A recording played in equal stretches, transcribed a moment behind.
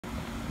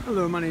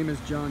Hello, my name is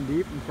John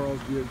D from Carl's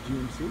Buick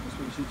GMC. Just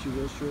want to shoot you a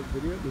real short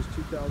video of this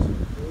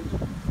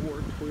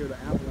 2004 Toyota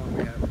Avalon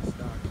we have in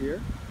stock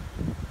here.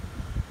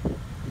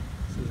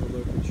 This is a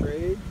local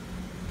trade.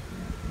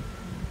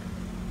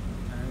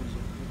 Tires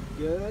are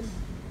good.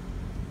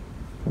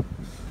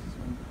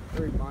 Some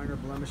very minor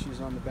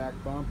blemishes on the back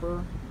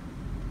bumper.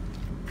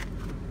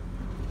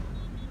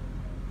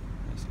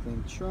 Nice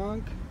clean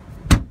trunk.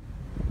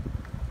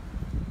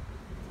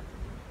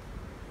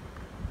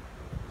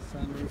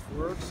 Sunroof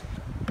works.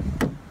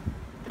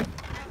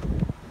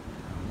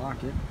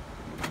 Lock it.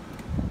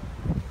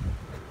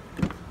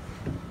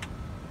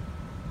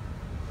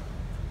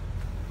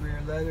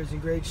 Rear leather's in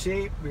great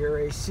shape. Rear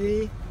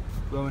AC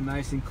blowing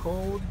nice and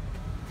cold.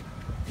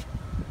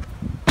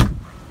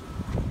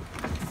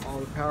 All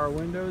the power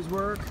windows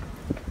work.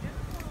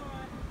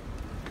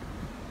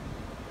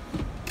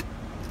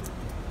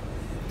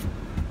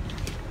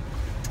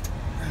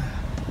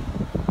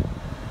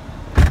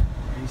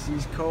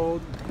 AC's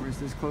cold. Where's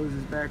this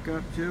closes back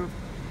up too?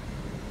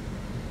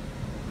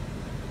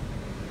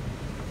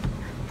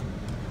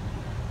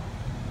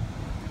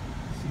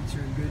 Seats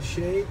are in good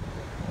shape.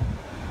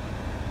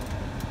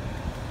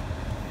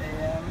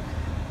 AM,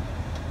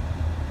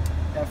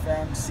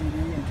 FM, CD,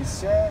 and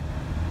cassette.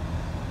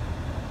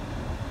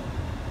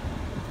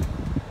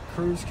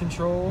 Cruise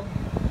control.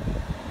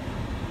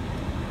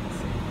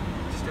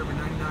 Just over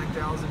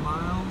 99,000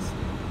 miles.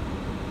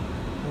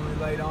 Only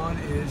light on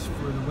is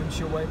for the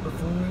windshield wiper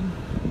fluid.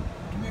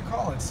 Give me a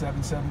call at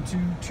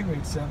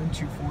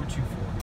 772-287-2424.